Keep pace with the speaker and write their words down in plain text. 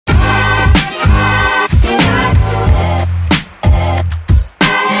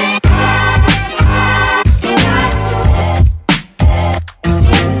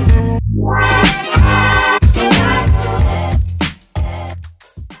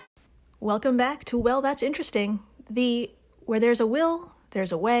Welcome back to Well, That's Interesting, the Where There's a Will,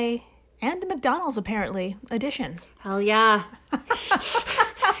 There's a Way, and a McDonald's, apparently, edition. Hell yeah.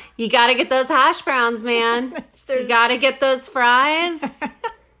 You gotta get those hash browns, man. You gotta get those fries.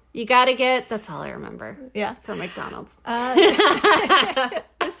 You gotta get... That's all I remember. Yeah. From McDonald's.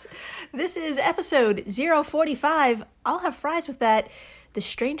 This is episode 045. I'll have fries with that. The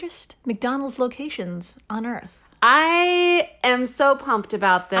strangest McDonald's locations on Earth. I am so pumped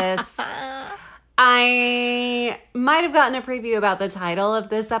about this. I might have gotten a preview about the title of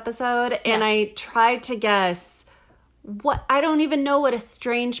this episode, and I tried to guess what... I don't even know what a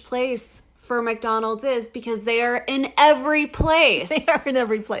strange place for McDonald's is, because they are in every place. They are in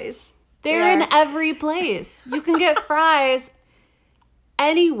every place. They're in every place. You can get fries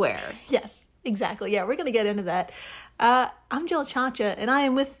anywhere. Yes, exactly. Yeah, we're going to get into that. I'm Jill Chacha, and I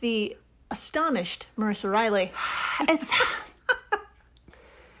am with the astonished Marissa Riley. It's...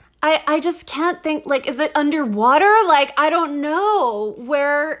 I just can't think, like, is it underwater? Like, I don't know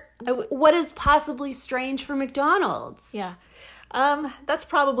what is possibly strange for McDonald's. Yeah. That's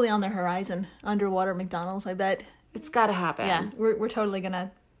probably on the horizon. Underwater McDonald's, I bet. It's got to happen. Yeah, we're totally going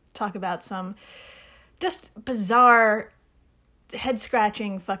to talk about some just bizarre,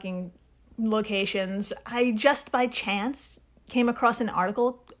 head-scratching fucking locations. I just by chance came across an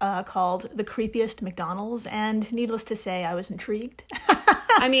article called The Creepiest McDonald's, and needless to say, I was intrigued.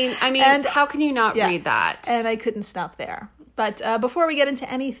 I mean, and, how can you not read that? And I couldn't stop there. But before we get into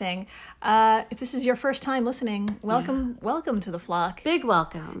anything, if this is your first time listening, welcome to the flock. Big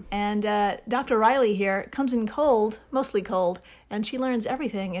welcome. And Dr. Riley here comes in cold, mostly cold, and she learns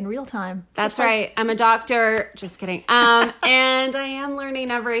everything in real time. That's right. I'm a doctor. Just kidding. And I am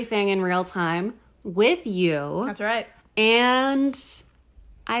learning everything in real time with you. That's right. And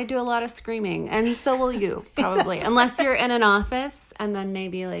I do a lot of screaming, and so will you, probably. Unless you're in an office, and then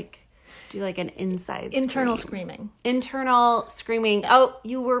maybe, like, do, like, an internal screaming. Internal screaming. Oh,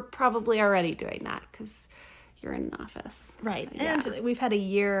 you were probably already doing that, because you're in an office. Right. Yeah. And we've had a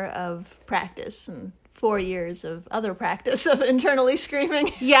year of practice, and 4 years of other practice of internally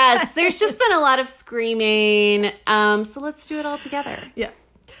screaming. Yes, there's just been a lot of screaming, so let's do it all together. Yeah.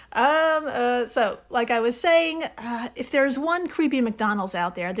 So, like I was saying, if there's one creepy McDonald's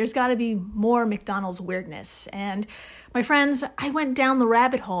out there, there's got to be more McDonald's weirdness. And my friends, I went down the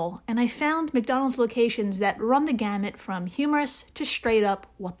rabbit hole and I found McDonald's locations that run the gamut from humorous to straight up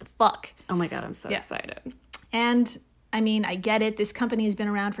what the fuck. Oh my God, I'm so excited. And I mean, I get it. This company has been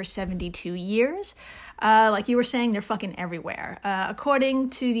around for 72 years. Like you were saying, they're fucking everywhere.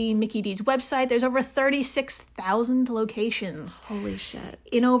 According to the Mickey D's website, there's over 36,000 locations. Holy shit.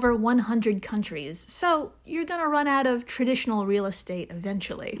 In over 100 countries. So you're going to run out of traditional real estate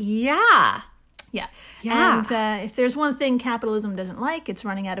eventually. Yeah. Yeah. Yeah. And if there's one thing capitalism doesn't like, it's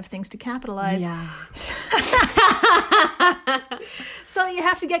running out of things to capitalize. Yeah. So you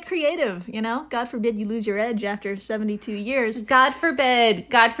have to get creative, you know? God forbid you lose your edge after 72 years. God forbid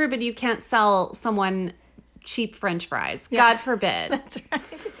you can't sell someone cheap French fries. Yeah. God forbid. That's right.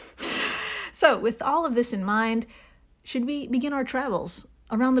 So with all of this in mind, should we begin our travels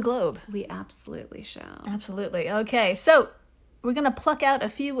around the globe? We absolutely shall. Absolutely. Okay, so we're going to pluck out a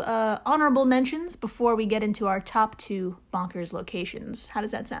few honorable mentions before we get into our top 2 bonkers locations. How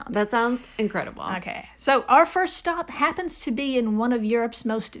does that sound? That sounds incredible. Okay. So our first stop happens to be in one of Europe's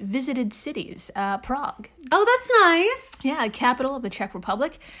most visited cities, Prague. Oh, that's nice. Yeah, capital of the Czech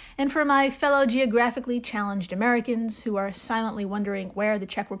Republic. And for my fellow geographically challenged Americans who are silently wondering where the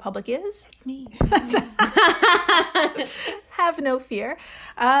Czech Republic is, It's me. have no fear.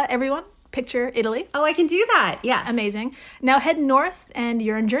 Everyone, picture Italy. Oh, I can do that. Yes. Amazing. Now head north and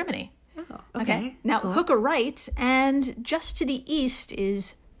you're in Germany. Oh, okay. Now cool. hook a right, and just to the east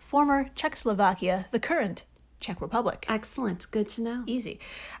is former Czechoslovakia, the current Czech Republic. Excellent. Good to know. Easy.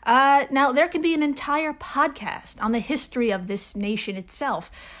 Now there could be an entire podcast on the history of this nation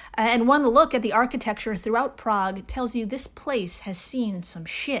itself. And one look at the architecture throughout Prague tells you this place has seen some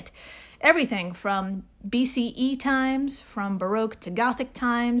shit. Everything from BCE times, from Baroque to Gothic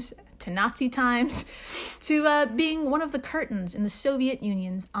times, to Nazi times, to being one of the curtains in the Soviet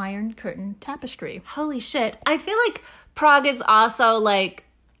Union's Iron Curtain tapestry. Holy shit. I feel like Prague is also like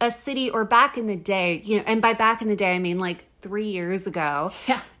a city, or back in the day, you know, and by back in the day, I mean like 3 years ago.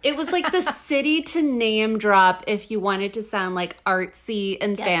 Yeah. It was like the city to name drop if you wanted to sound like artsy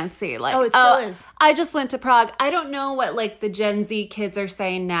and fancy. Like, it still is. I just went to Prague. I don't know what like the Gen Z kids are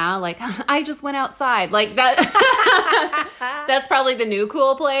saying now. Like, I just went outside. Like that. That's probably the new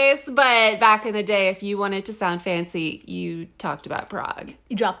cool place. But back in the day, if you wanted to sound fancy, you talked about Prague.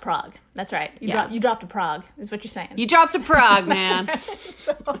 You dropped Prague. That's right. You dropped a Prague, is what you're saying. You dropped a Prague, man. Right.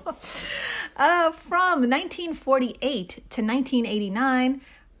 So, from 1948 to 1989,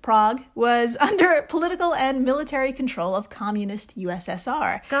 Prague was under political and military control of communist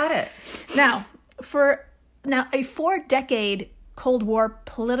USSR. Got it. Now, a 4-decade Cold War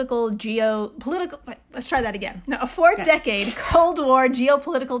let's try that again. Now, a 4-decade Cold War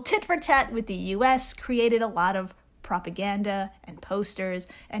geopolitical tit-for-tat with the U.S. created a lot of propaganda and posters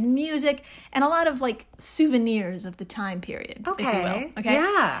and music and a lot of like souvenirs of the time period, if you will. Okay.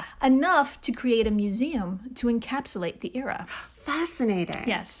 Yeah. Enough to create a museum to encapsulate the era. Fascinating.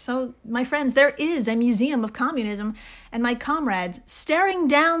 Yes. So, my friends, there is a museum of communism, and my comrades, staring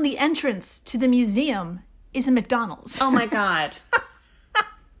down the entrance to the museum is a McDonald's. Oh my God.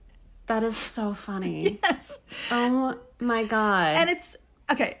 That is so funny. Yes. Oh my God. And it's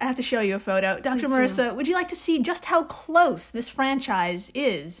okay, I have to show you a photo. Dr. Please Marissa, would you like to see just how close this franchise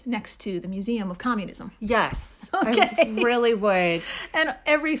is next to the Museum of Communism? Yes. Okay. I really would. And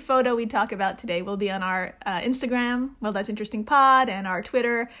every photo we talk about today will be on our Instagram, Well That's Interesting Pod, and our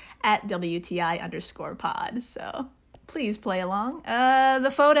Twitter at WTI_pod. So please play along.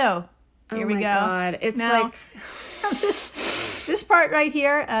 The photo. Here we go. Oh my God. It's now, like this part right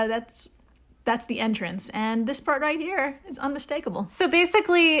here, that's the entrance, and this part right here is unmistakable. so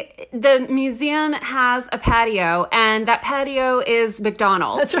basically the museum has a patio, and that patio is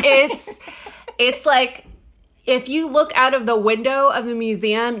McDonald's. That's right. It's like if you look out of the window of the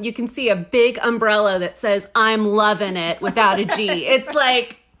museum, you can see a big umbrella that says "I'm loving it" without a G. It's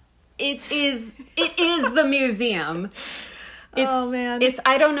like it is the museum. Oh man. It's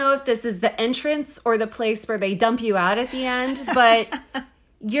I don't know if this is the entrance or the place where they dump you out at the end, but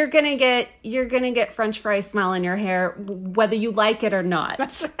you're gonna get French fry smell in your hair whether you like it or not.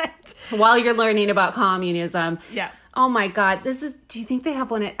 That's right. While you're learning about communism. Yeah. Oh my God. Do you think they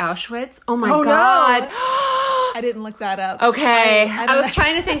have one at Auschwitz? Oh my Oh, no. God. I didn't look that up. Okay. I I was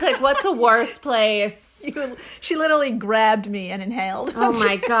trying to think like what's a worse place? She literally grabbed me and inhaled. Oh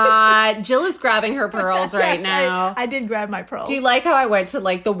my God. Jill is grabbing her pearls right Yes, now. I did grab my pearls. Do you like how I went to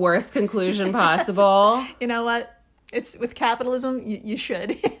like the worst conclusion possible? You know what? It's with capitalism, you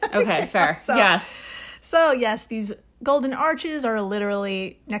should. Okay, fair. So- yes. So, yes, these golden arches are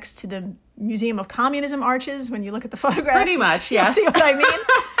literally next to the Museum of Communism arches when you look at the photographs. Pretty much, You'll yes. see what I mean?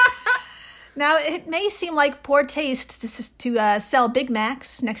 Now, it may seem like poor taste to sell Big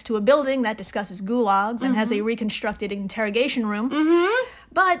Macs next to a building that discusses gulags and has a reconstructed interrogation room,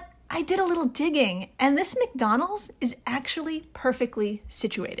 but I did a little digging, and this McDonald's is actually perfectly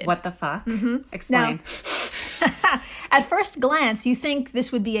situated. What the fuck? Explain. At first glance, you think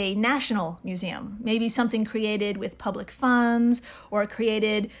this would be a national museum, maybe something created with public funds or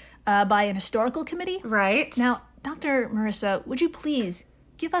created by an historical committee. Right. Now, Dr. Marissa, would you please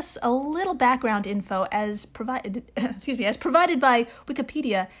give us a little background info as provided by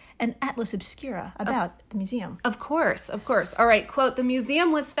Wikipedia and Atlas Obscura about the museum? Of course. All right, quote, the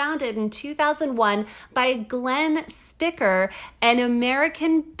museum was founded in 2001 by Glenn Spicker, an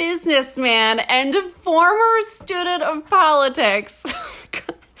American businessman and a former student of politics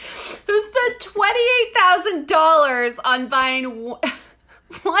who spent $28,000 on buying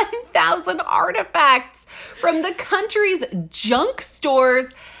 1,000 artifacts from the country's junk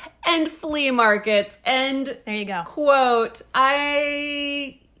stores and flea markets. And There you go. quote,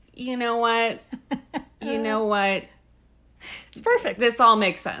 you know what? It's perfect. This all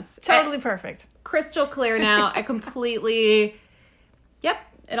makes sense. Totally perfect. Crystal clear now. I completely, yep,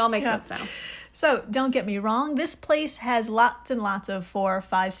 it all makes sense now. So, don't get me wrong, this place has lots and lots of 4 or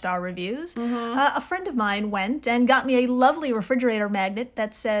 5-star reviews. A friend of mine went and got me a lovely refrigerator magnet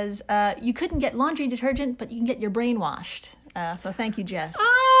that says, you couldn't get laundry detergent, but you can get your brain washed. So thank you, Jess.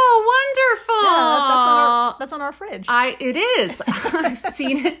 Oh, wonderful. Yeah, that's on our fridge. It is. I've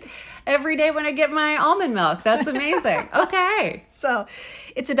seen it every day when I get my almond milk. That's amazing. Okay. So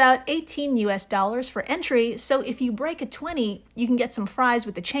it's about $18 US for entry. So if you break a 20, you can get some fries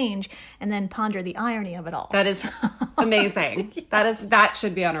with the change and then ponder the irony of it all. That is amazing. That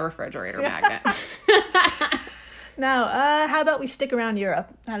should be on a refrigerator magnet. Now, how about we stick around Europe?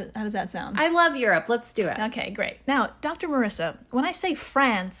 How does that sound? I love Europe. Let's do it. Okay, great. Now, Dr. Marissa, when I say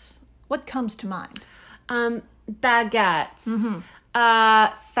France, what comes to mind? Baguettes.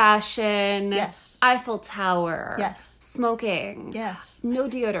 Fashion. Yes. Eiffel Tower. Yes. Smoking. Yes. No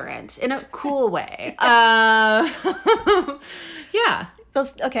deodorant in a cool way. Yeah.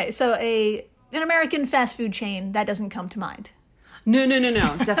 Okay, so an American fast food chain, that doesn't come to mind. No.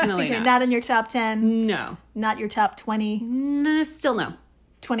 Definitely Okay, not. not in your top 10. No. Not your top 20. No. Still no.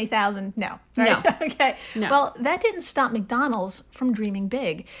 20,000. No. No. Right? Okay. No. Well, that didn't stop McDonald's from dreaming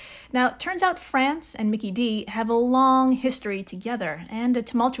big. Now, it turns out France and Mickey D have a long history together, and a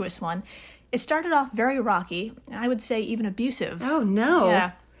tumultuous one. It started off very rocky, I would say even abusive. Oh, no.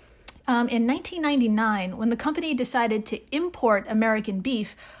 Yeah. In 1999, when the company decided to import American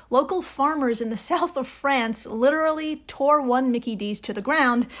beef, local farmers in the south of France literally tore one Mickey D's to the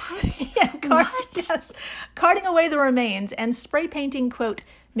ground. What? Yes, carting away the remains and spray painting, quote,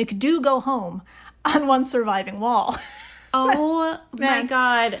 "McDo go home" on one surviving wall. Oh, my Man.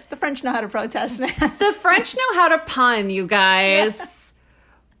 God. The French know how to protest, man. The French know how to pun, you guys. Yes.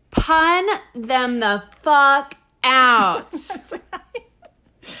 Pun them the fuck out. That's right.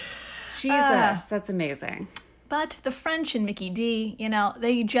 Jesus, that's amazing. But the French and Mickey D,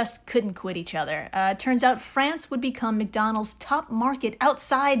 they just couldn't quit each other. Turns out France would become McDonald's top market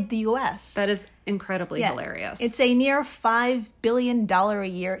outside the U.S. That is incredibly hilarious. It's a near $5 billion a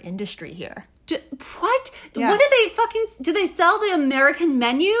year industry here. What? Yeah. What do they sell the American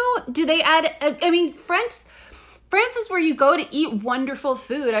menu? Do they add, France is where you go to eat wonderful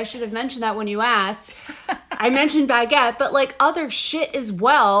food. I should have mentioned that when you asked. I mentioned baguette, but like other shit as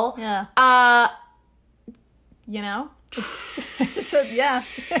well. Yeah. So yeah.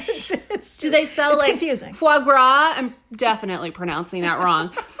 Do they sell it's like confusing. foie gras? I'm definitely pronouncing that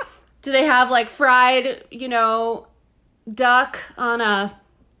wrong. Do they have like fried, duck on a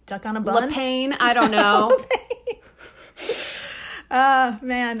Duck on a bun? lapine? I don't know.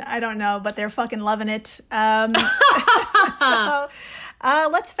 Man, I don't know, but they're fucking loving it. So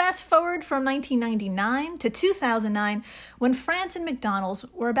let's fast forward from 1999 to 2009, when France and McDonald's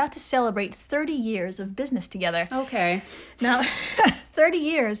were about to celebrate 30 years of business together. Okay. Now, 30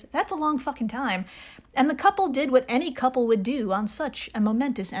 years, that's a long fucking time. And the couple did what any couple would do on such a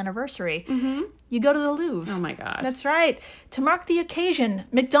momentous anniversary. Mm-hmm. You go to the Louvre. Oh my God. That's right. To mark the occasion,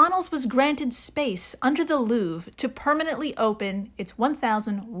 McDonald's was granted space under the Louvre to permanently open its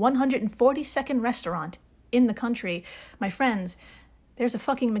 1,142nd restaurant in the country. My friends, there's a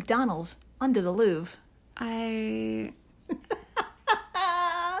fucking McDonald's under the Louvre. I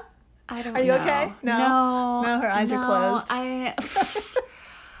don't know. Are you okay? No, her eyes are closed.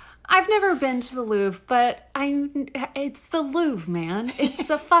 I've never been to the Louvre, but it's the Louvre, man. It's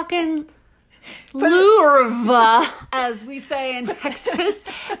the fucking Louvre, as we say in Texas.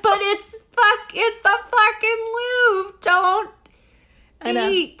 But it's the fucking Louvre. Don't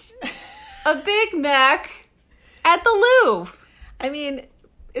eat a Big Mac at the Louvre. I mean,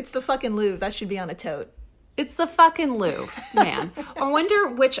 it's the fucking Louvre. That should be on a tote. It's the fucking Louvre, man. I wonder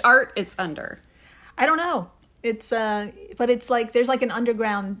which art it's under. I don't know. It's but it's like there's like an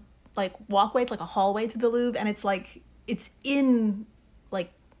underground like walkway. It's like a hallway to the Louvre, and it's like it's in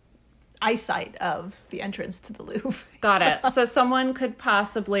like eyesight of the entrance to the Louvre. Got it. So someone could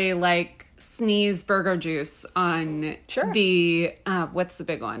possibly like sneeze burger juice on the what's the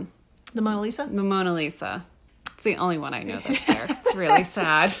big one? The Mona Lisa. The Mona Lisa. It's the only one I know that's there. It's really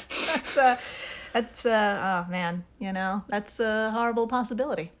sad. That's oh man, that's a horrible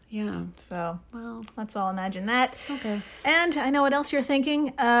possibility. Yeah. So, well, let's all imagine that. Okay. And I know what else you're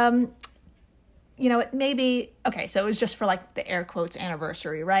thinking. It may be, okay, so it was just for like the air quotes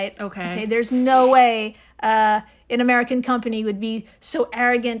anniversary, right? Okay. There's no way an American company would be so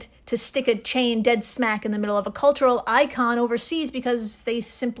arrogant to stick a chain dead smack in the middle of a cultural icon overseas because they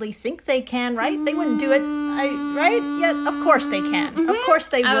simply think they can, right? They wouldn't do it, right? Yeah, of course they can. Mm-hmm. Of course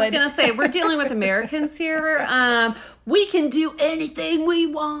they would. I was going to say, we're dealing with Americans here. We can do anything we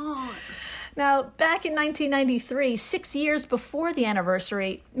want. Now, back in 1993, 6 years before the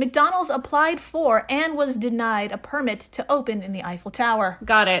anniversary, McDonald's applied for and was denied a permit to open in the Eiffel Tower.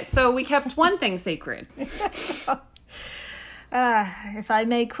 Got it. So we kept one thing sacred. If I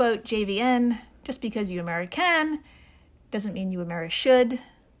may quote JVN, just because you American doesn't mean you should.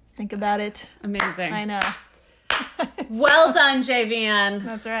 Think about it. Amazing. I know. Well done, JVN.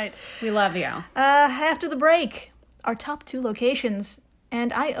 That's right. We love you. After the break, our top 2 locations,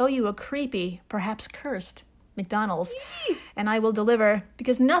 and I owe you a creepy, perhaps cursed, McDonald's. Yee. And I will deliver,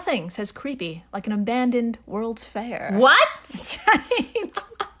 because nothing says creepy like an abandoned World's Fair. What? That's right.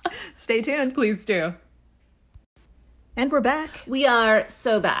 Stay tuned. Please do. And we're back. We are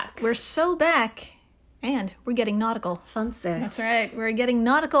so back. We're so back, and we're getting nautical. Fancy. That's right. We're getting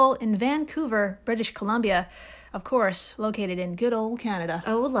nautical in Vancouver, British Columbia. Of course, located in good old Canada.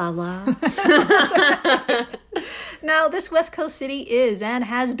 Oh, la la. Now, this West Coast city is and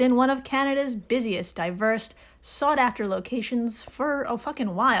has been one of Canada's busiest, diverse, sought-after locations for a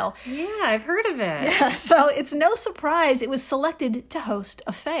fucking while. Yeah, I've heard of it. Yeah, so it's no surprise it was selected to host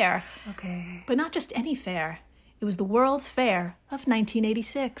a fair. Okay. But not just any fair. It was the World's Fair of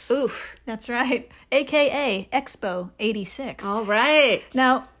 1986. Oof. That's right, a.k.a. Expo 86. All right.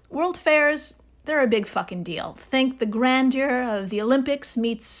 Now, World Fairs, they're a big fucking deal. Think the grandeur of the Olympics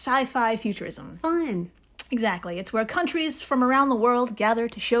meets sci-fi futurism. Fun. Exactly. It's where countries from around the world gather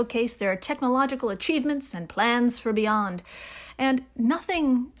to showcase their technological achievements and plans for beyond. And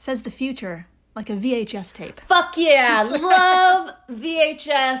nothing says the future like a VHS tape. Fuck yeah. Love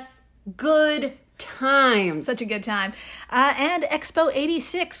VHS. Good times. Such a good time. And Expo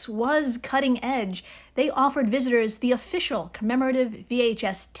 86 was cutting edge. They offered visitors the official commemorative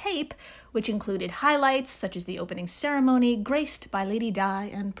VHS tape, which included highlights such as the opening ceremony, graced by Lady Di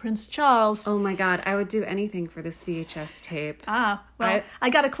and Prince Charles. Oh my God, I would do anything for this VHS tape. Well, I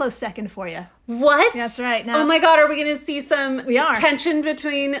got a close second for you. What? That's right. Now, oh my God, are we going to see some We are. tension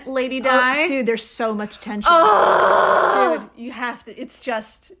between Lady Di? Dude, there's so much tension. Oh! Dude, you have to, it's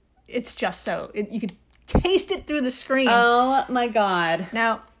just so, you could taste it through the screen. Oh my God.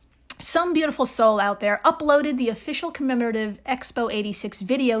 Now, some beautiful soul out there uploaded the official commemorative Expo 86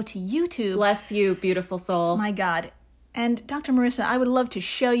 video to YouTube. Bless you, beautiful soul. My God. And Dr. Marissa, I would love to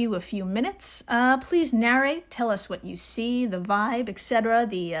show you a few minutes. Please narrate, tell us what you see, the vibe, etc.,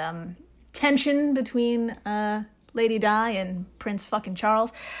 the tension between Lady Di and Prince fucking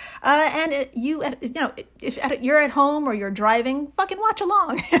Charles. And if you're at home or you're driving, fucking watch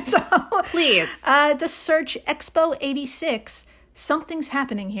along. So, Please. Just search Expo 86. Something's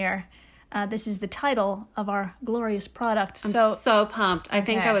happening here. This is the title of our glorious product. I'm so pumped. I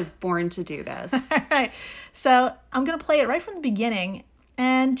think Okay. I was born to do this. All right. So I'm going to play it right from the beginning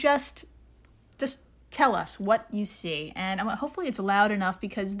and just tell us what you see. And hopefully it's loud enough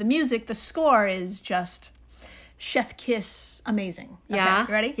because the music, the score is just chef kiss amazing. Yeah? Okay,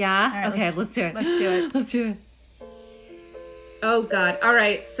 you ready? Yeah? All right, Okay, let's do it. Let's do it. Let's do it. Oh, God. All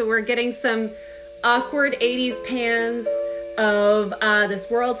right, so we're getting some awkward 80s pans of this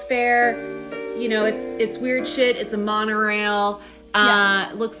World's Fair. You know, it's weird shit. It's a monorail.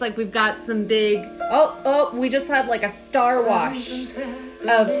 Yeah. Looks like we've got some big... Oh, we just had like a star wash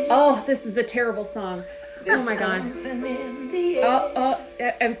of... Oh, this is a terrible song. Oh my God.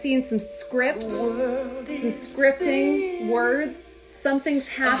 I'm seeing some script. Some scripting words. Something's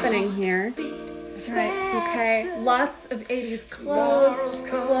happening here. That's right. Okay, lots of 80s clothes,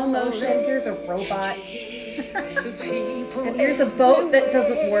 slow motion. Here's a robot. And here's a boat that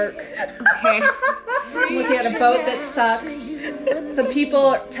doesn't work. Okay. I'm looking at a boat that sucks. Some people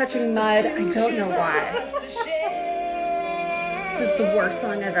are touching mud. I don't know why. This is the worst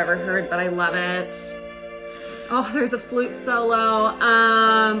song I've ever heard, but I love it. Oh, there's a flute solo.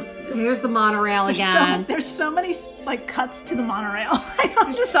 Here's the monorail again. There's so many like cuts to the monorail.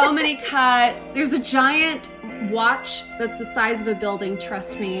 There's so many cuts. There's a giant watch that's the size of a building.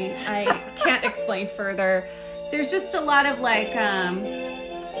 Trust me, I can't explain further. There's just a lot of like,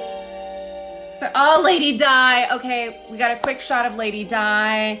 oh, Lady Di. Okay, we got a quick shot of Lady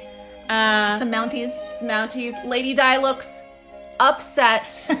Di. Some Mounties. Some Mounties. Lady Di looks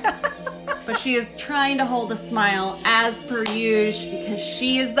upset, but she is trying to hold a smile as per usual because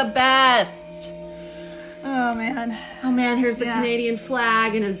she is the best. Oh man. Oh man, here's the Canadian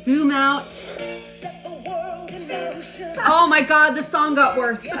flag and a zoom out. Oh my God, the song got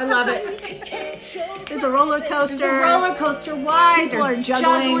worse. I love it. There's a roller coaster. There's a roller coaster. Why? People They're are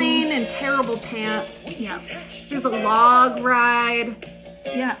juggling. in terrible pants. Yeah. There's a log ride.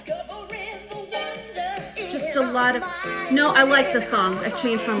 Yeah. Just a lot of... No, I like the song. I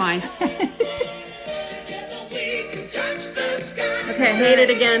changed my mind. Okay, I hate it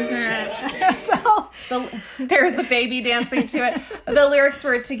again. There's a baby dancing to it. The lyrics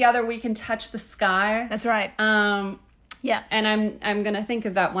were "Together we can touch the sky." That's right. Yeah. And I'm gonna think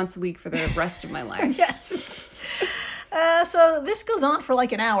of that once a week for the rest of my life. Yes. So this goes on for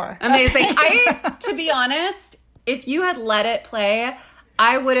like an hour. Amazing. To be honest, if you had let it play,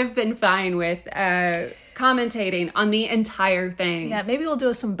 I would have been fine with commentating on the entire thing. Yeah, maybe we'll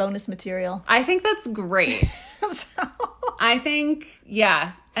do some bonus material. I think that's great. I think,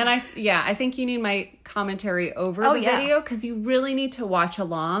 yeah. And I think you need my commentary over the video because you really need to watch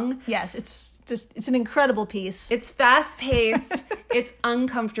along. Yes, it's an incredible piece. It's fast paced, it's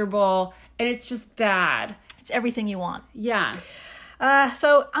uncomfortable, and it's just bad. It's everything you want. Yeah.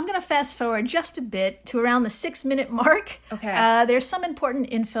 So I'm going to fast forward just a bit to around the 6-minute mark. Okay. There's some important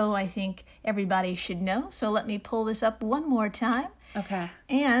info, I think, everybody should know. So let me pull this up one more time. Okay.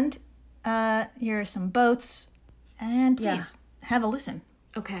 And here are some boats. And please have a listen.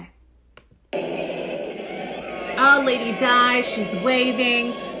 Okay. Oh, Lady Di, she's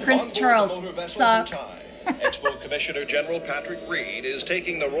waving. Prince Charles sucks. Expo Commissioner General Patrick Reed is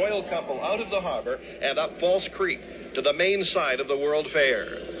taking the royal couple out of the harbor and up False Creek to the main site of the World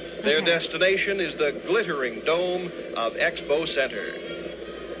Fair. Their destination is the glittering dome of Expo Center.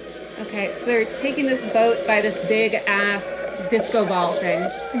 Okay, so they're taking this boat by this big-ass disco ball thing.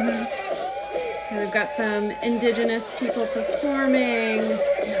 And we've got some indigenous people performing.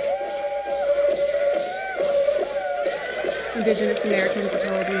 Indigenous Americans,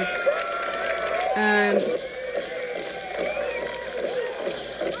 apologies.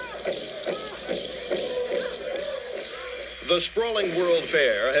 The sprawling World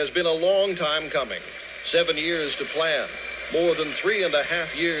Fair has been a long time coming. 7 years to plan, more than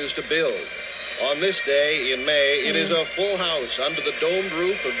 3.5 years to build. On this day in May, it is a full house under the domed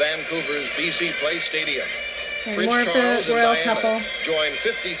roof of Vancouver's BC Place Stadium. Okay, more of the royal couple. Joined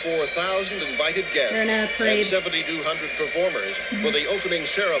 54,000 invited guests They're in a parade. and 7,200 performers for the opening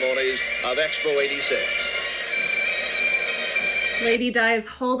ceremonies of Expo 86. Lady Di is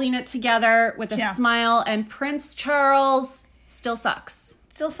holding it together with a smile, and Prince Charles still sucks.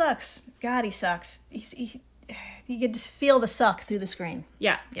 Still sucks. God, he sucks. You could just feel the suck through the screen.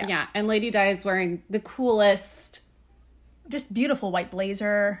 Yeah. And Lady Di is wearing the coolest... Just beautiful white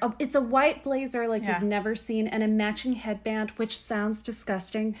blazer. Oh, it's a white blazer like you've never seen, and a matching headband, which sounds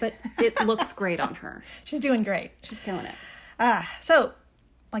disgusting, but it looks great on her. She's doing great. She's killing it. So,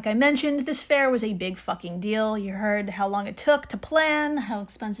 like I mentioned, this fair was a big fucking deal. You heard how long it took to plan, how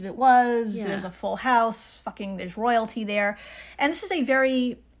expensive it was. Yeah. There's a full house. There's royalty there. And this is a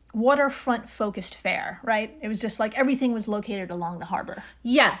very waterfront-focused fair, right? It was just like everything was located along the harbor.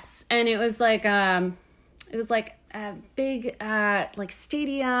 Yes, and it was like big like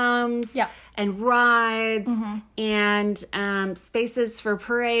stadiums and rides and spaces for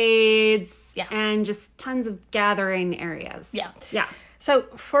parades and just tons of gathering areas. Yeah. So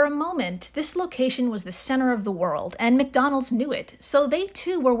for a moment, this location was the center of the world, and McDonald's knew it. So they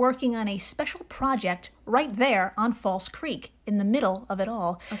too were working on a special project right there on False Creek, in the middle of it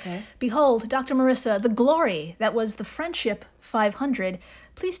all. Okay. Behold, Dr. Marissa, the glory that was the Friendship 500.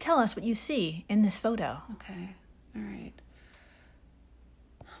 Please tell us what you see in this photo. Okay. All right.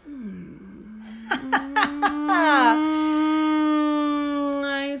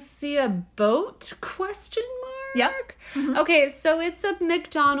 I see a boat? Question mark? Yeah. Okay, so it's a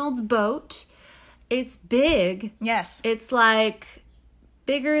McDonald's boat. It's big. Yes. It's like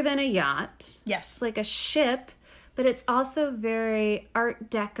bigger than a yacht. Yes. It's like a ship, but it's also very Art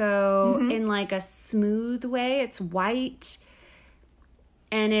Deco in like a smooth way. It's white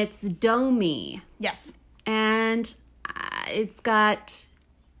and it's domey. Yes. And it's got,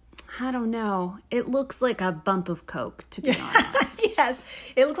 I don't know, it looks like a bump of Coke, to be honest. Yes.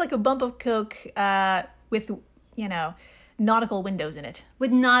 It looks like a bump of Coke with, nautical windows in it.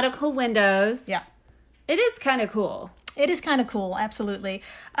 With nautical windows. Yeah. It is kind of cool. It is kind of cool, absolutely.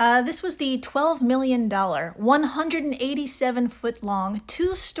 This was the $12 million, 187-foot-long,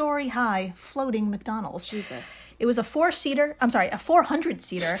 2-story high floating McDonald's. Jesus. It was a 400-seater. It's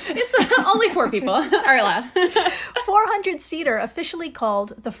only 4 people are allowed. 400-seater, officially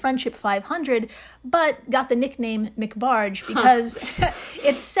called the Friendship 500, but got the nickname McBarge because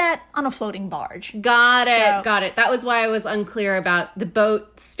it sat on a floating barge. Got it. That was why I was unclear about the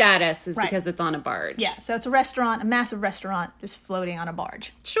boat status, is because it's on a barge. Yeah, so it's a restaurant, a massive restaurant, just floating on a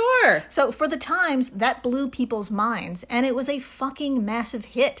barge. Sure. So for the times, that blew people's minds, and it was a fucking massive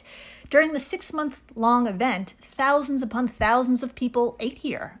hit. During the 6-month-long event, thousands upon thousands of people ate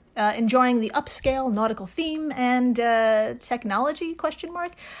here, enjoying the upscale nautical theme and technology, ?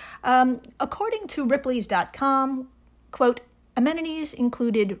 According to Ripley's.com, quote, amenities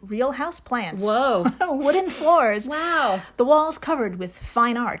included real house plants. Whoa. Wooden floors. Wow. The walls covered with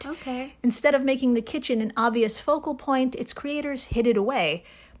fine art. Okay. Instead of making the kitchen an obvious focal point, its creators hid it away.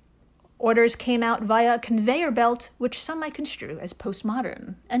 Orders came out via a conveyor belt, which some might construe as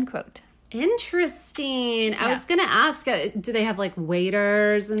postmodern, end quote. Interesting. I was going to ask, do they have like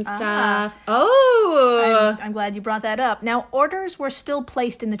waiters and stuff? Oh. I'm glad you brought that up. Now, orders were still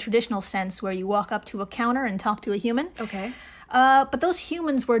placed in the traditional sense where you walk up to a counter and talk to a human. Okay. But those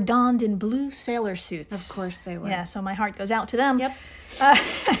humans were donned in blue sailor suits. Of course they were. Yeah, so my heart goes out to them. Yep.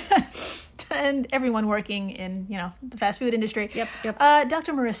 And everyone working in, the fast food industry. Yep.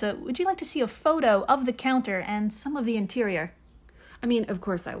 Dr. Marissa, would you like to see a photo of the counter and some of the interior? I mean, of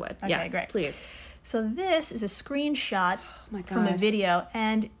course I would. Okay, yes, great. please. So this is a screenshot my from a God. video,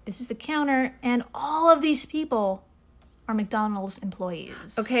 and this is the counter, and all of these people are McDonald's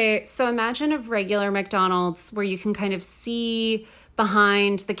employees. Okay, so imagine a regular McDonald's where you can kind of see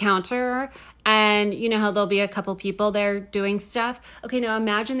behind the counter, and you know how there'll be a couple people there doing stuff. Okay, now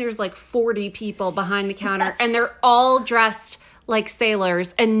imagine there's like 40 people behind the counter, Yes. and they're all dressed like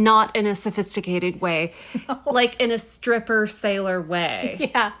sailors, and not in a sophisticated way, like in a stripper sailor way.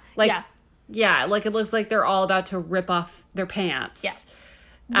 Yeah. Like, yeah. yeah, like it looks like they're all about to rip off their pants Yeah.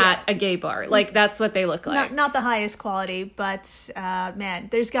 at a gay bar. Like that's what they look like. Not the highest quality, but man,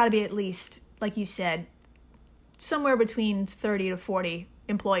 there's got to be at least, like you said, somewhere between 30 to 40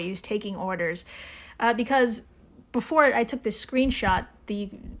 employees taking orders. Because before I took this screenshot, the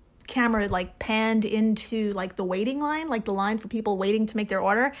camera like panned into like the waiting line, like the line for people waiting to make their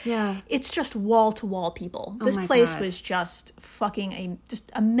order. Yeah. It's just wall to wall people. This my place God. was just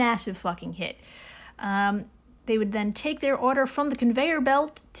a massive fucking hit. They would then take their order from the conveyor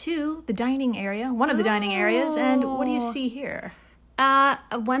belt to the dining area, one of the dining areas, and what do you see here?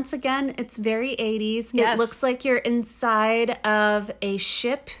 Once again, it's very 80s. Yes. It looks like you're inside of a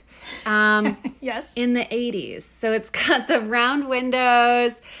ship Yes. in the 80s. So it's got the round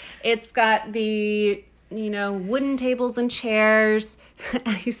windows. It's got the, wooden tables and chairs.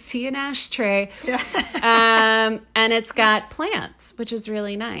 I see an ashtray. Yeah. And it's got plants, which is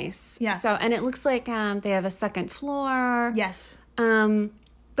really nice. Yeah. So, and it looks like they have a second floor. Yes.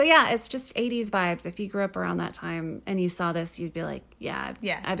 But yeah, it's just 80s vibes. If you grew up around that time and you saw this, you'd be like, yeah,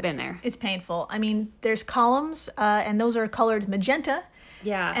 I've been there. It's painful. I mean, there's columns, and those are colored magenta,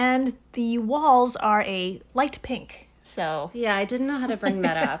 Yeah. and the walls are a light pink. So Yeah, I didn't know how to bring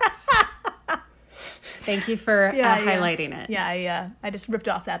that up. Thank you for highlighting it. Yeah, I just ripped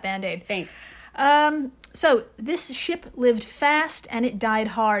off that Band-Aid. Thanks. So this ship lived fast and it died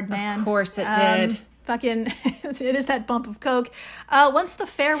hard, man. Of course it did. Fucking, it is that bump of coke. Once the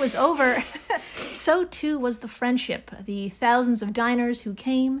fair was over, so too was the friendship. The thousands of diners who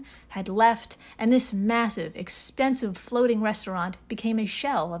came had left, and this massive, expensive floating restaurant became a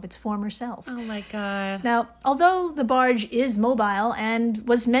shell of its former self. Oh my God. Now, although the barge is mobile and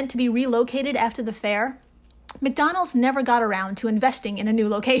was meant to be relocated after the fair, McDonald's never got around to investing in a new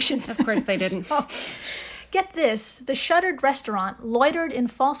location. Of course they didn't. So, get this, the shuttered restaurant loitered in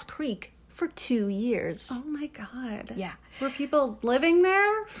False Creek for 2 years. Oh my God. Yeah. Were people living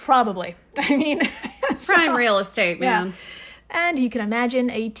there? Probably. I mean, Prime real estate, man. yeah. And you can imagine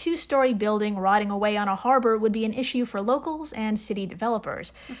a 2-story building rotting away on a harbor would be an issue for locals and city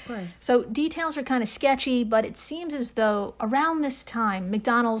developers. Of course. So details are kind of sketchy, but it seems as though around this time,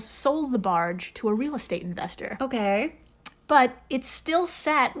 McDonald's sold the barge to a real estate investor. Okay. But it still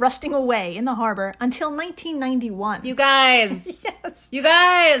sat rusting away in the harbor until 1991. You guys. Yes. You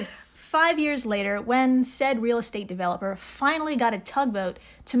guys. 5 years later, when said real estate developer finally got a tugboat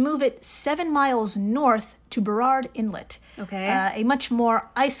to move it 7 miles north to Burrard Inlet. Okay. A much more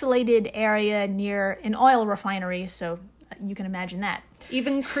isolated area near an oil refinery, so you can imagine that.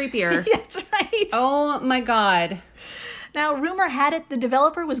 Even creepier. That's right. Oh my God. Now, rumor had it the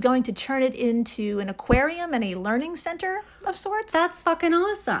developer was going to turn it into an aquarium and a learning center of sorts. That's fucking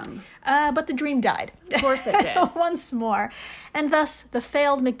awesome. But the dream died. Of course it did. Once more. And thus, the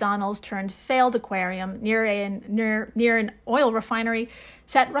failed McDonald's turned failed aquarium near an oil refinery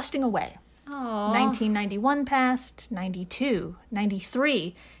sat rusting away. Aww. 1991 passed, 92,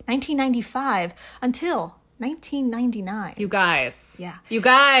 93, 1995, until 1999. You guys. Yeah. You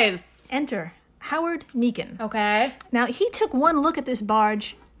guys. Enter Howard Meekin. Okay. Now, he took one look at this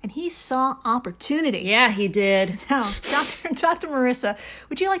barge and he saw opportunity. Yeah, he did. Now, Dr. Marissa,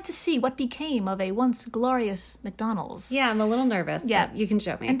 would you like to see what became of a once glorious McDonald's? Yeah, I'm a little nervous. Yeah. But you can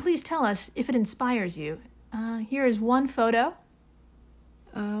show me. And please tell us if it inspires you. Here is one photo.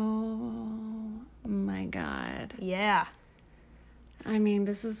 Oh my God. Yeah. I mean,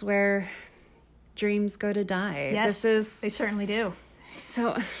 this is where dreams go to die. Yes, This is they certainly do.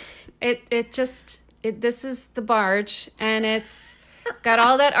 so. This is the barge, and it's got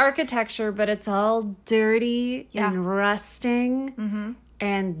all that architecture, but it's all dirty and rusting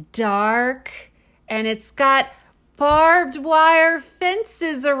and dark, and it's got barbed wire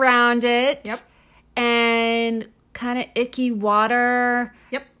fences around it. Yep. And kind of icky water.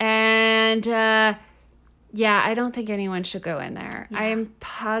 Yep. And yeah, I don't think anyone should go in there. I am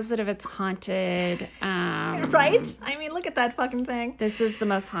positive it's haunted. Right? I mean, look at that fucking thing. This is the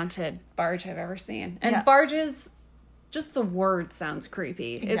most haunted barge I've ever seen. And Yeah. barges, just the word sounds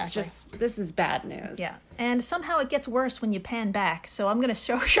creepy. It's Exactly. just, this is bad news. Yeah. And somehow it gets worse when you pan back. So I'm going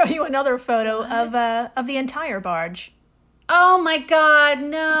to show you another photo of the entire barge. Oh my God,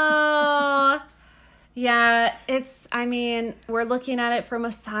 no. Yeah, we're looking at it from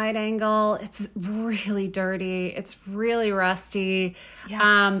a side angle. It's really dirty. It's really rusty.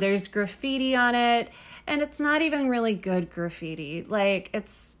 Yeah. There's graffiti on it, and it's not even really good graffiti. Like,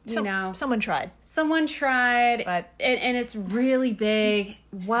 it's, Someone tried. someone tried, But- and it's really big.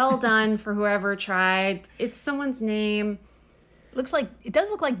 Well done for whoever tried. It's someone's name. It does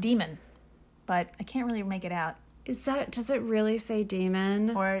look like demon, but I can't really make it out. Does it really say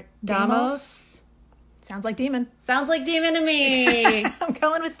demon? Or Damos? Sounds like demon. Sounds like demon to me. I'm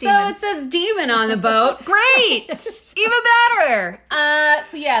going with So demon. it says demon on the boat. Great, even better.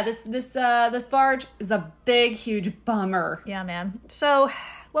 So yeah, this barge is a big, huge bummer. Yeah, man. So,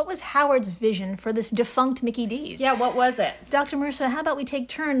 what was Howard's vision for this defunct Mickey D's? Yeah, what was it? Dr. Marissa, how about we take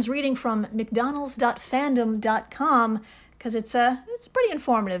turns reading from mcdonalds.fandom.com, because it's pretty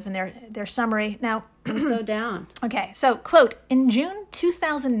informative in their summary. Now, I'm so down. okay, so, quote, in June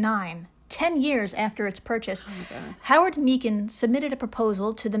 2009, 10 years after its purchase, Howard Meakin submitted a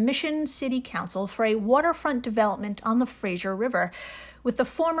proposal to the Mission City Council for a waterfront development on the Fraser River, with the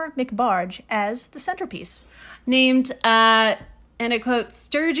former McBarge as the centerpiece. Named, and I quote,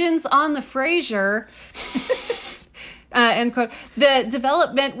 Sturgeons on the Fraser. End quote. The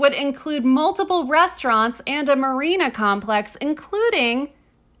development would include multiple restaurants and a marina complex, including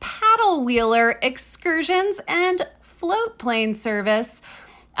paddle wheeler excursions and float plane service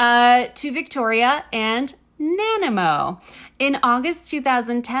to Victoria and Nanaimo. In August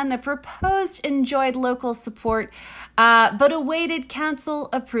 2010, the proposed enjoyed local support, but awaited council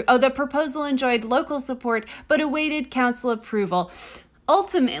approval. The proposal enjoyed local support, but awaited council approval.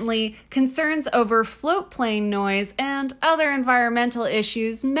 Ultimately, concerns over float plane noise and other environmental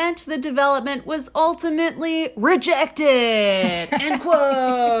issues meant the development was ultimately rejected. End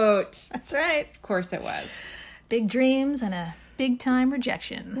quote. That's right. Of course it was. Big dreams and a big-time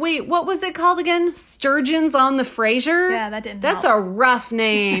rejection. Wait, what was it called again? Sturgeons on the Fraser? Yeah, that didn't That's help. a rough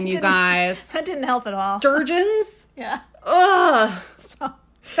name, you guys. That didn't help at all. Sturgeons? Yeah. Ugh. So,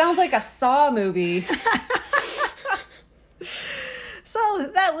 Sounds like a Saw movie. so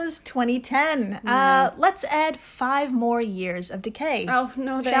that was 2010. Let's add 5 more years of decay. Oh,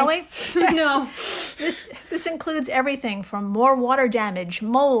 no, Shall we? thanks. No. This includes everything from more water damage,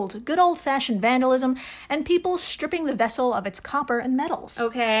 mold, good old-fashioned vandalism, and people stripping the vessel of its copper and metals.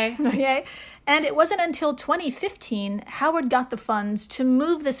 Okay. Okay? And it wasn't until 2015 Howard got the funds to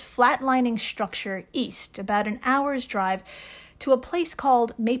move this flatlining structure east, about an hour's drive, to a place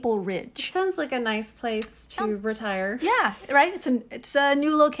called Maple Ridge. Sounds like a nice place to retire. Yeah, right? It's a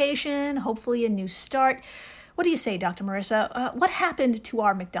new location, hopefully a new start. What do you say, Dr. Marissa? What happened to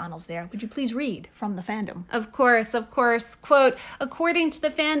our McDonald's there? Would you please read from the fandom? Of course. Quote, according to the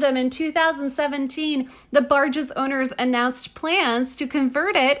fandom, in 2017, the barge's owners announced plans to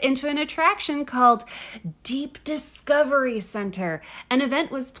convert it into an attraction called Deep Discovery Center. An event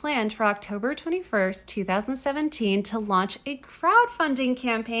was planned for October 21st, 2017 to launch a crowdfunding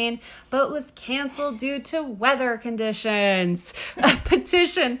campaign, but was canceled due to weather conditions. A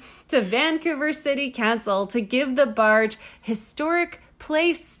petition to Vancouver City Council to give the barge historic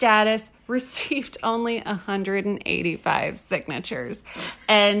place status received only 185 signatures.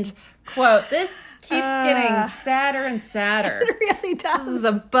 End quote. This keeps getting sadder and sadder. It really does. This is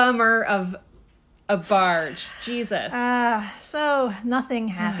a bummer of a barge. Jesus. So nothing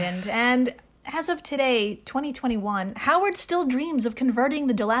happened. And as of today, 2021, Howard still dreams of converting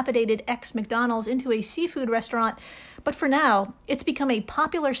the dilapidated ex-McDonald's into a seafood restaurant. But for now, it's become a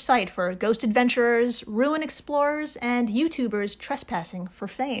popular site for ghost adventurers, ruin explorers, and YouTubers trespassing for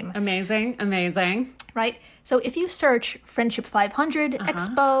fame. Amazing. Right? So if you search Friendship 500,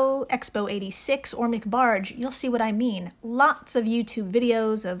 Expo 86, or McBarge, you'll see what I mean. Lots of YouTube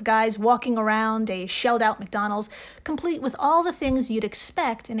videos of guys walking around a shelled-out McDonald's, complete with all the things you'd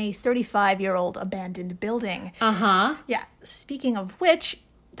expect in a 35-year-old abandoned building. Yeah. Speaking of which,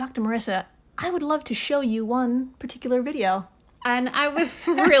 Dr. Marissa, I would love to show you one particular video. And I would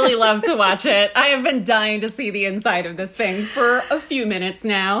really love to watch it. I have been dying to see the inside of this thing for a few minutes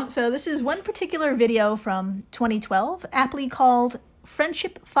now. So this is one particular video from 2012, aptly called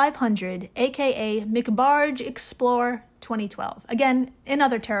Friendship 500, aka McBarge Explore 2012. Again,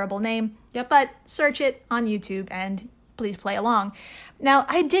 another terrible name. Yep. But search it on YouTube and please play along. Now,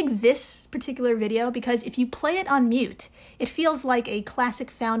 I dig this particular video because if you play it on mute, it feels like a classic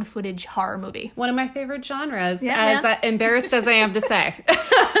found footage horror movie. One of my favorite genres, Yeah, as embarrassed as I am to say.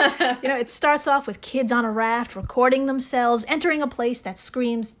 You know, it starts off with kids on a raft recording themselves, entering a place that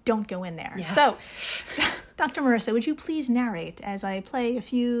screams, "Don't go in there." Yes. So, Dr. Marissa, would you please narrate as I play a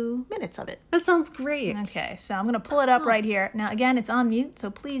few minutes of it? That sounds great. Okay, so I'm going to pull it up right here. Now, again, it's on mute, so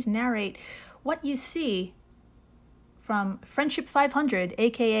please narrate what you see from Friendship 500,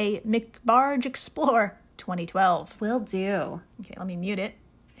 aka McBarge Explore 2012. Will do. Okay, let me mute it.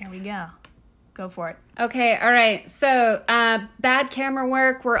 There we go. Go for it. Okay, all right. So, bad camera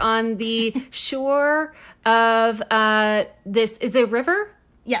work. We're on the shore of this. Is it a river?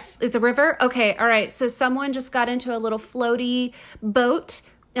 Yes. It's a river? Okay, all right. So someone just got into a little floaty boat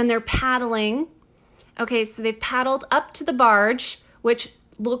and they're paddling. Okay, so they've paddled up to the barge, which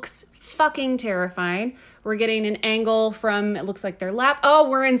looks fucking terrifying. We're getting an angle from, it looks like their lap. Oh,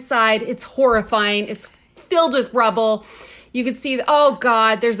 we're inside. It's horrifying. It's filled with rubble. You could see, oh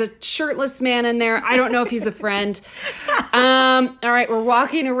God, there's a shirtless man in there. I don't know if he's a friend. All right, we're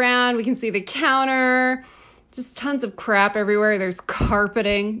walking around. We can see the counter. Just tons of crap everywhere. There's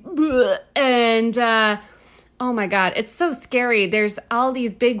carpeting. And, oh my God, it's so scary. There's all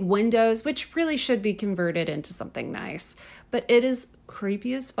these big windows, which really should be converted into something nice. But it is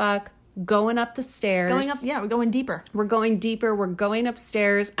creepy as fuck. Going up the stairs. Going up, yeah, we're going deeper. We're going deeper. We're going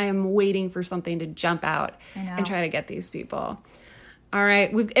upstairs. I am waiting for something to jump out and try to get these people. All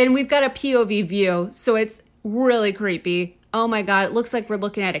right. We've got a POV view, so it's really creepy. Oh my God. It looks like we're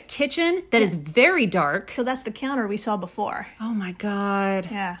looking at a kitchen that is very dark. So that's the counter we saw before. Oh my God.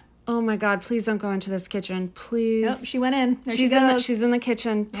 Yeah. Oh my God. Please don't go into this kitchen. Please. Nope, she went in. There She's in the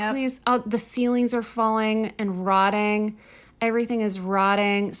kitchen. Yep. Please. Oh, the ceilings are falling and rotting. Everything is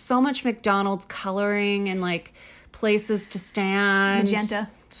rotting. So much McDonald's coloring and like places to stand. Magenta.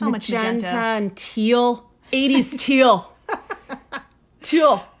 So much magenta. And teal. 80s teal.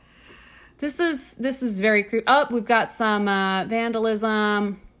 Teal. This is very creepy. Oh, we've got some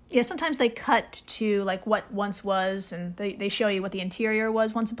vandalism. Yeah, sometimes they cut to like what once was, and they show you what the interior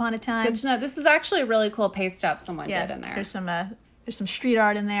was once upon a time. Good to know. This is actually a really cool paste up someone did in there. There's some street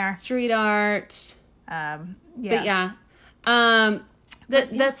art in there. Street art. Yeah. But yeah.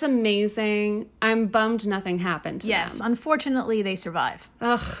 That's amazing. I'm bummed nothing happened to them. Yes, unfortunately they survive.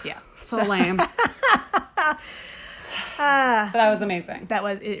 Ugh. Yeah. So lame. But that was amazing.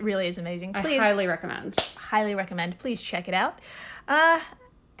 It really is amazing. Please, I highly recommend. Highly recommend. Please check it out.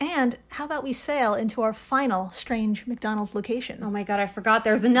 And how about we sail into our final strange McDonald's location? Oh my God, I forgot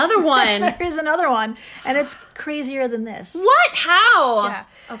there's another one. There is another one, and it's crazier than this. What? How? Yeah.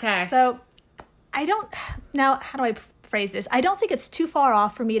 Okay. So, now, how do I phrase this? I don't think it's too far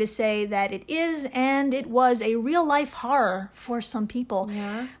off for me to say that it is and it was a real-life horror for some people.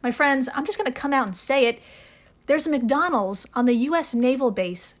 Yeah. My friends, I'm just going to come out and say it. There's a McDonald's on the U.S. naval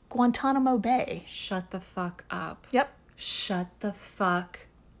base, Guantanamo Bay. Shut the fuck up. Yep. Shut the fuck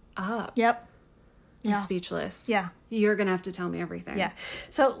up. Yep. I'm speechless. Yeah. You're going to have to tell me everything. Yeah.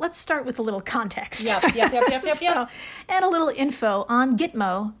 So let's start with a little context. Yep. And a little info on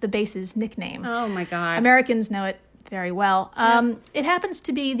Gitmo, the base's nickname. Oh my God. Americans know it very well. It happens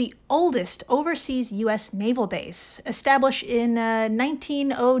to be the oldest overseas U.S. naval base, established in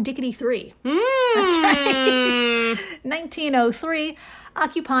 1903. That's right. 1903,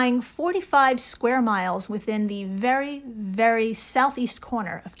 occupying 45 square miles within the very, very southeast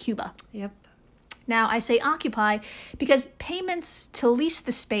corner of Cuba. Yep. Now, I say occupy because payments to lease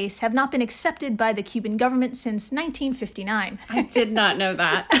the space have not been accepted by the Cuban government since 1959. I did not know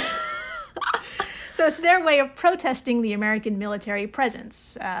that. So it's their way of protesting the American military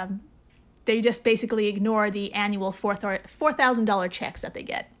presence. They just basically ignore the annual $4,000 checks that they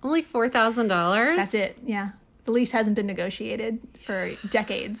get. Only $4,000? That's it, yeah. The lease hasn't been negotiated for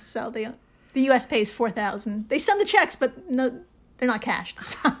decades, so the U.S. pays $4,000. They send the checks, but no, they're not cashed.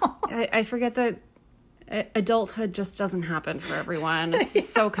 So. I forget that adulthood just doesn't happen for everyone. It's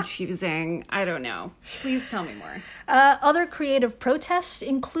so confusing. I don't know. Please tell me more. Other creative protests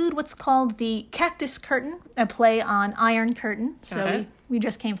include what's called the Cactus Curtain, a play on Iron Curtain. So we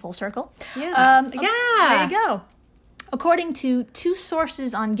just came full circle. Yeah. There you go. According to two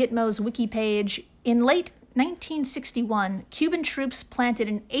sources on Gitmo's wiki page, in late 1961, Cuban troops planted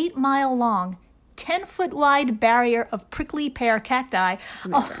an 8-mile-long, 10-foot-wide barrier of prickly pear cacti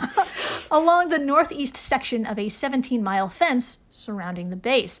along the northeast section of a 17-mile fence surrounding the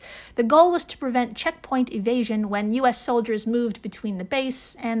base. The goal was to prevent checkpoint evasion when U.S. soldiers moved between the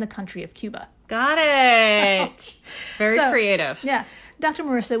base and the country of Cuba. Got it. Very creative. Yeah. Dr.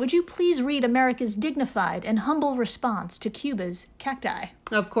 Marissa, would you please read America's dignified and humble response to Cuba's cacti?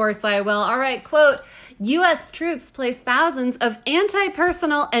 Of course I will. All right, quote, U.S. troops placed thousands of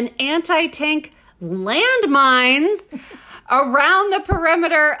anti-personnel and anti-tank landmines around the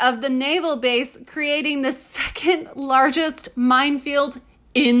perimeter of the naval base, creating the second largest minefield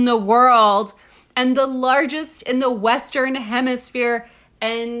in the world and the largest in the Western Hemisphere.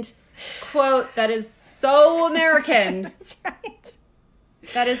 And quote, that is so American. That's right.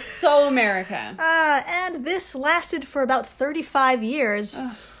 That is so American. And this lasted for about 35 years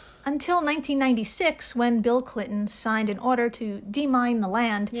until 1996 when Bill Clinton signed an order to demine the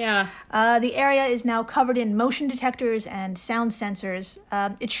land. Yeah. The area is now covered in motion detectors and sound sensors.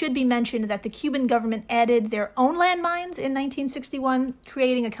 It should be mentioned that the Cuban government added their own landmines in 1961,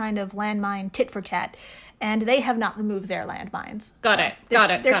 creating a kind of landmine tit for tat. And they have not removed their landmines. Got it.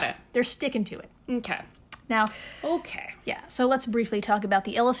 They're sticking to it. Okay. Now, yeah, so let's briefly talk about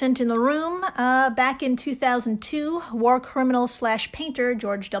the elephant in the room. Back in 2002, war criminal / painter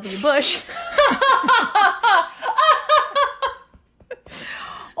George W. Bush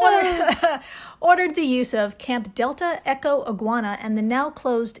ordered the use of Camp Delta Echo Iguana and the now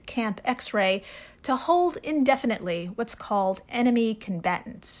closed Camp X-Ray to hold indefinitely what's called enemy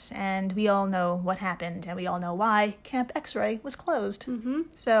combatants. And we all know what happened, and we all know why Camp X-Ray was closed. Mm-hmm.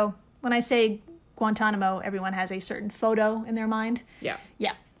 So when I say Guantanamo, everyone has a certain photo in their mind. Yeah.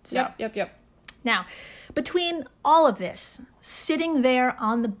 Yeah. So, Yep. Now, between all of this, sitting there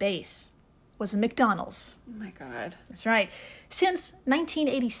on the base was a McDonald's. Oh my God. That's right. Since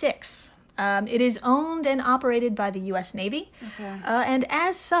 1986, it is owned and operated by the U.S. Navy. Okay. And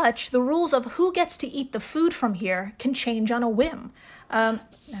as such, the rules of who gets to eat the food from here can change on a whim.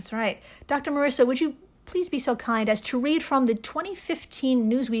 That's right. Dr. Marissa, would you please be so kind as to read from the 2015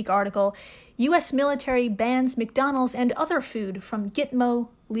 Newsweek article, U.S. military bans McDonald's and other food from Gitmo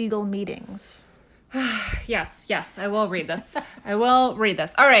legal meetings. Yes, I will read this.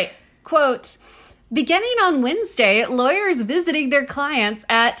 All right, quote, beginning on Wednesday, lawyers visiting their clients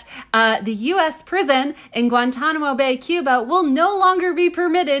at the U.S. prison in Guantanamo Bay, Cuba, will no longer be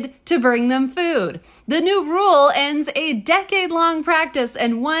permitted to bring them food. The new rule ends a decade-long practice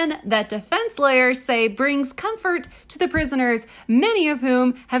and one that defense lawyers say brings comfort to the prisoners, many of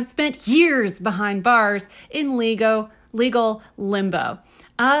whom have spent years behind bars in legal limbo.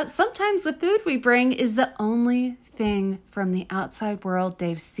 Sometimes the food we bring is the only thing from the outside world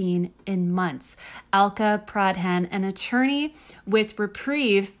they've seen in months. Alka Pradhan, an attorney with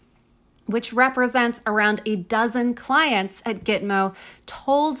Reprieve, which represents around a dozen clients at Gitmo,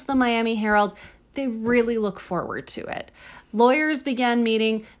 told the Miami Herald they really look forward to it. Lawyers began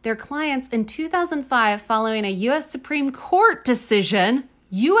meeting their clients in 2005 following a U.S. Supreme Court decision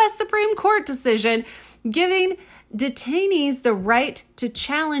giving detainees the right to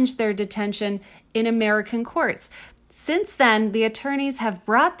challenge their detention in American courts. Since then, the attorneys have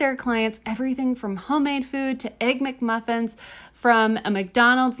brought their clients everything from homemade food to Egg McMuffins from a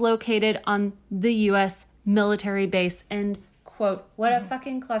McDonald's located on the U.S. military base. End quote. What a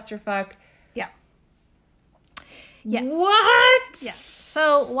fucking clusterfuck. Yeah. What? Yes.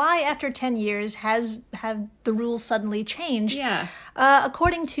 So why, after 10 years, have the rules suddenly changed? Yeah.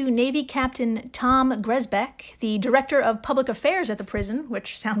 According to Navy Captain Tom Gresbeck, the director of public affairs at the prison,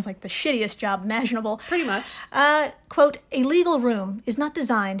 which sounds like the shittiest job imaginable. Pretty much. Quote, a legal room is not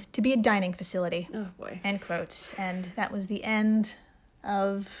designed to be a dining facility. Oh, boy. End quote. And that was the end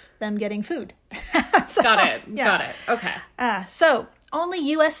of them getting food. Got it. Okay. So only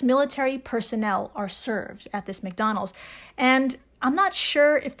U.S. military personnel are served at this McDonald's. And I'm not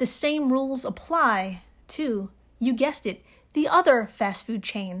sure if the same rules apply to, you guessed it, the other fast food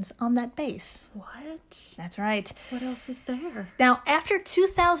chains on that base. What? That's right. What else is there? Now, after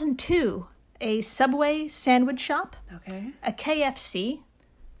 2002, a Subway sandwich shop, Okay. a KFC,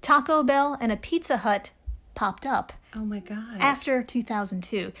 Taco Bell, and a Pizza Hut popped up. Oh my God. After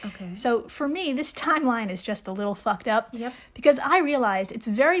 2002. Okay. So for me, this timeline is just a little fucked up. Yep. Because I realized it's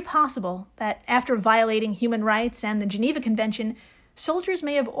very possible that after violating human rights and the Geneva Convention, soldiers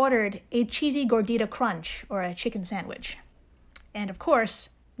may have ordered a cheesy gordita crunch or a chicken sandwich. And of course,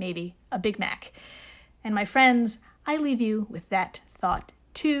 maybe a Big Mac. And my friends, I leave you with that thought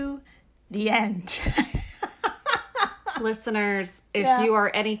to the end. Listeners, if you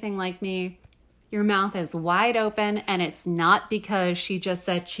are anything like me, your mouth is wide open, and it's not because she just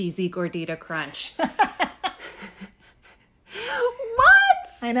said cheesy gordita crunch. What?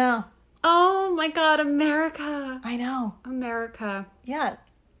 I know. Oh my God, America. I know. America. Yeah.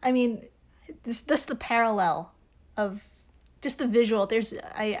 I mean, this the parallel of just the visual. There's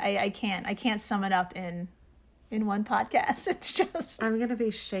I can't sum it up in one podcast. It's just I'm going to be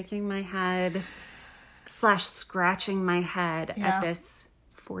shaking my head / scratching my head at this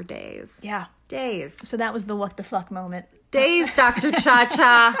for days. Yeah. Days. So that was the what the fuck moment. Days, Dr.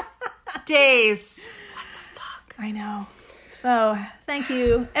 Cha-Cha. Days. What the fuck? I know. So thank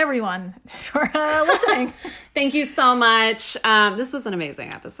you, everyone, for listening. Thank you so much. This was an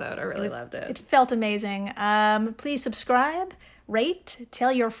amazing episode. I really loved it. It felt amazing. Please subscribe, rate,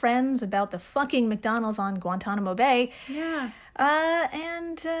 tell your friends about the fucking McDonald's on Guantanamo Bay. Yeah.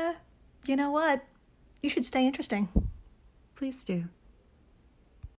 And you know what? You should stay interesting. Please do.